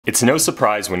It's no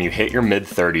surprise when you hit your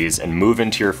mid-30s and move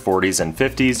into your 40s and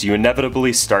 50s, you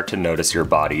inevitably start to notice your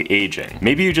body aging.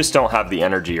 Maybe you just don't have the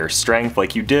energy or strength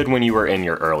like you did when you were in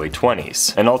your early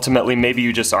 20s. And ultimately, maybe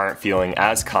you just aren't feeling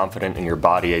as confident in your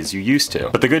body as you used to.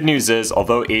 But the good news is,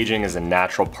 although aging is a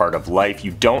natural part of life,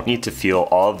 you don't need to feel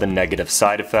all of the negative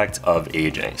side effects of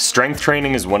aging. Strength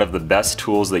training is one of the best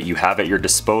tools that you have at your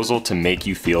disposal to make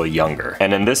you feel younger.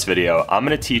 And in this video, I'm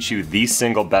going to teach you the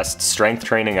single best strength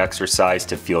training exercise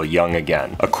to feel young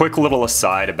again. A quick little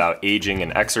aside about aging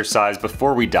and exercise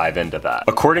before we dive into that.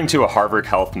 According to a Harvard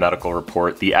Health medical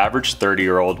report, the average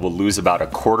 30-year-old will lose about a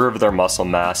quarter of their muscle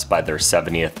mass by their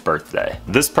 70th birthday.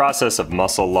 This process of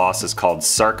muscle loss is called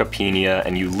sarcopenia,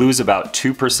 and you lose about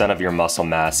 2% of your muscle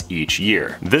mass each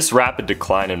year. This rapid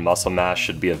decline in muscle mass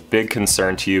should be of big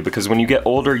concern to you because when you get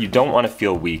older, you don't want to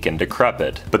feel weak and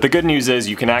decrepit. But the good news is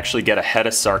you can actually get ahead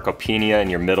of sarcopenia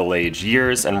in your middle-aged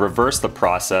years and reverse the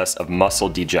process of muscle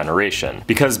degeneration,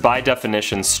 because by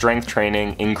definition, strength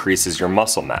training increases your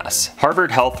muscle mass.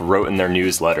 Harvard Health wrote in their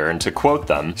newsletter, and to quote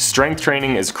them, "Strength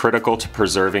training is critical to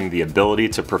preserving the ability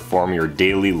to perform your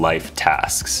daily life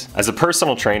tasks." As a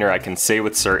personal trainer, I can say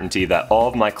with certainty that all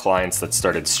of my clients that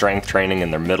started strength training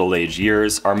in their middle-aged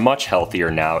years are much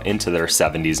healthier now into their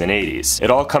 70s and 80s.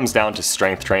 It all comes down to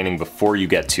strength training before you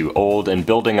get too old and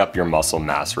building up your muscle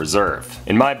mass reserve.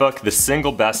 In my book, the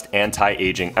single best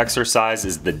anti-aging exercise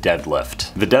is the deadlift.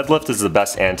 The deadlift is the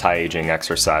best anti-aging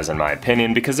exercise in my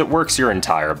opinion because it works your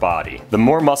entire body. The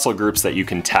more muscle groups that you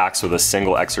can tax with a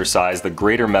single exercise, the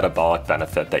greater metabolic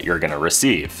benefit that you're going to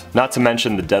receive. Not to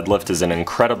mention, the deadlift is an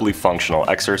incredibly functional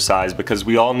exercise because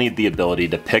we all need the ability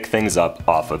to pick things up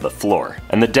off of the floor.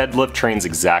 And the deadlift trains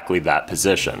exactly that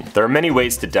position. There are many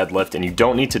ways to deadlift, and you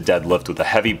don't need to deadlift with a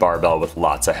heavy barbell with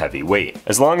lots of heavy weight.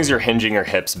 As long as you're hinging your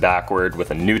hips backward with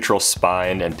a neutral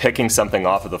spine and picking something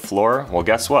off of the floor, well,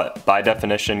 guess what? By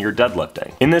definition, you're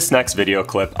deadlifting. In this next video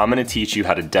clip, I'm going to teach you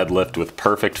how to deadlift with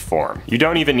perfect form. You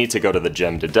don't even need to go to the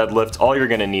gym to deadlift. All you're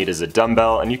going to need is a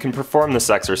dumbbell, and you can perform this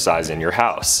exercise in your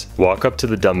house. Walk up to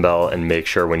the dumbbell and make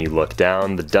sure when you look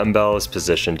down, the dumbbell is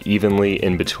positioned evenly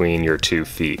in between your 2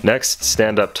 feet. Next,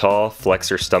 stand up tall, flex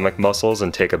your stomach muscles,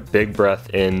 and take a big breath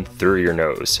in through your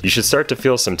nose. You should start to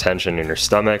feel some tension in your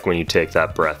stomach when you take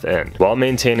that breath in. While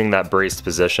maintaining that braced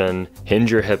position,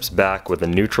 hinge your hips back with a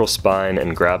neutral spine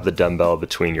and grab the dumbbell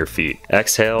between your feet.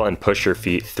 Exhale and push your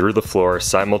feet through the floor,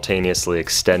 simultaneously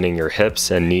extending your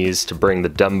hips and knees to bring the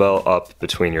dumbbell up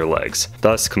between your legs,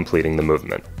 thus completing the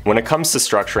movement. When it comes to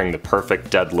structuring the perfect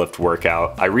deadlift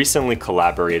workout, I recently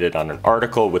collaborated on an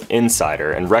article with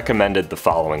Insider and recommended the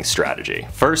following strategy.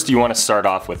 First, you want to start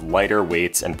off with lighter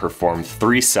weights and perform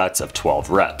 3 sets of 12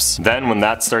 reps. Then, when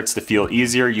that starts to feel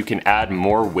easier, you can add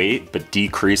more weight but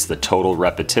decrease the total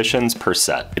repetitions per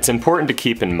set. It's important to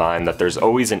keep in mind that there's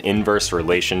always an inverse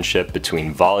relationship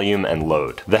between volume and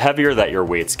load. The heavier that your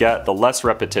weights get, the less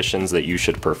repetitions that you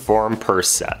should perform per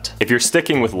set. If you're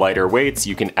sticking with lighter weights,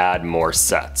 you can add more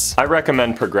sets. I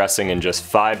recommend progressing in just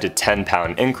 5 to 10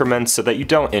 pound increments so that you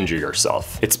don't injure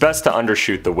yourself. It's best to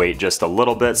undershoot the weight just a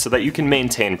little bit so that you can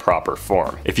maintain proper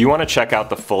form. If you want to check out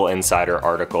the full Insider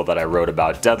article that I wrote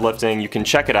about deadlifting, you can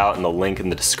check it out in the link in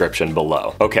the description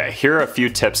below. Okay, here are a few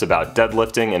tips about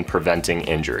deadlifting and preventing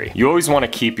injury. You always want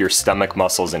to keep your stomach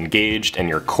muscles engaged and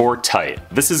your core tight.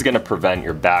 This is going to prevent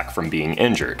your back from being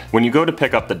injured. When you go to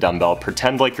pick up the dumbbell,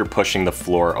 pretend like you're pushing the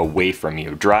floor away from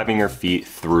you, driving your feet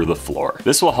through the floor.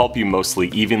 This will help you mostly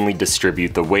evenly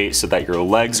distribute the weight so that your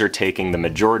legs are taking the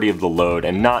majority of the load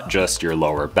and not just your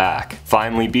lower back.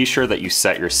 Finally, be sure that you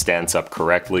set your stance up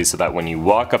correctly so that when you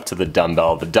walk up to the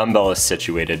dumbbell is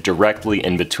situated directly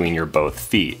in between your both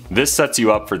feet. This sets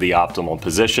you up for the optimal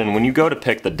position when you go to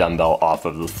pick the dumbbell off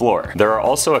of the floor. There are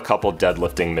also a couple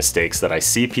deadlifting mistakes that I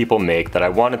see people make that I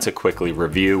wanted to quickly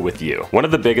review with you. One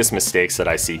of the biggest mistakes that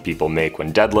I see people make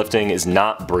when deadlifting is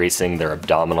not bracing their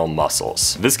abdominal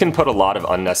muscles. This can put a lot of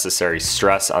unnecessary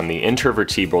stress on the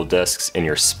intervertebral discs in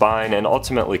your spine and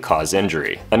ultimately cause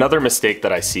injury. Another mistake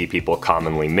that I see people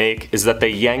commonly make is that they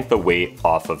yank the weight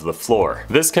off of the floor.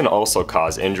 This can also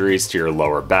cause injuries to your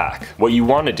lower back. What you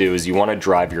want to do is you want to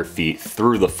drive your feet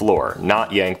through the floor,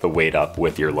 not yank the weight up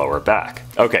with your lower back.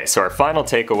 Okay, so our final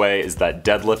takeaway is that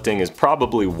deadlifting is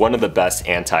probably one of the best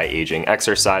anti-aging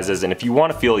exercises, and if you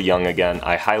want to feel young again,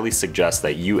 I highly suggest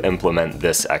that you implement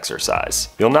this exercise.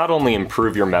 You'll not only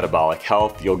improve your metabolic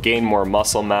health, you'll gain more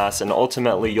muscle mass, and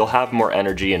ultimately you'll have more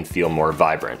energy and feel more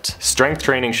vibrant. Strength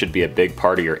training should be a big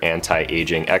part of your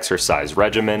anti-aging exercise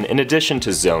regimen in addition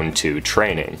to Zone 2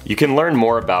 training. You can learn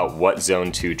more about what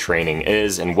Zone 2 training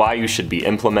is and why you should be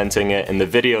implementing it in the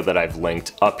video that I've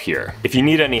linked up here. If you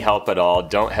need any help at all,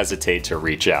 don't hesitate to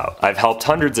reach out. I've helped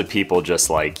hundreds of of people just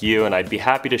like you, and I'd be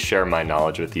happy to share my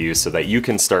knowledge with you so that you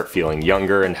can start feeling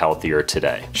younger and healthier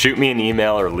today. Shoot me an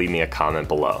email or leave me a comment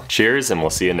below. Cheers, and we'll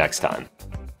see you next time.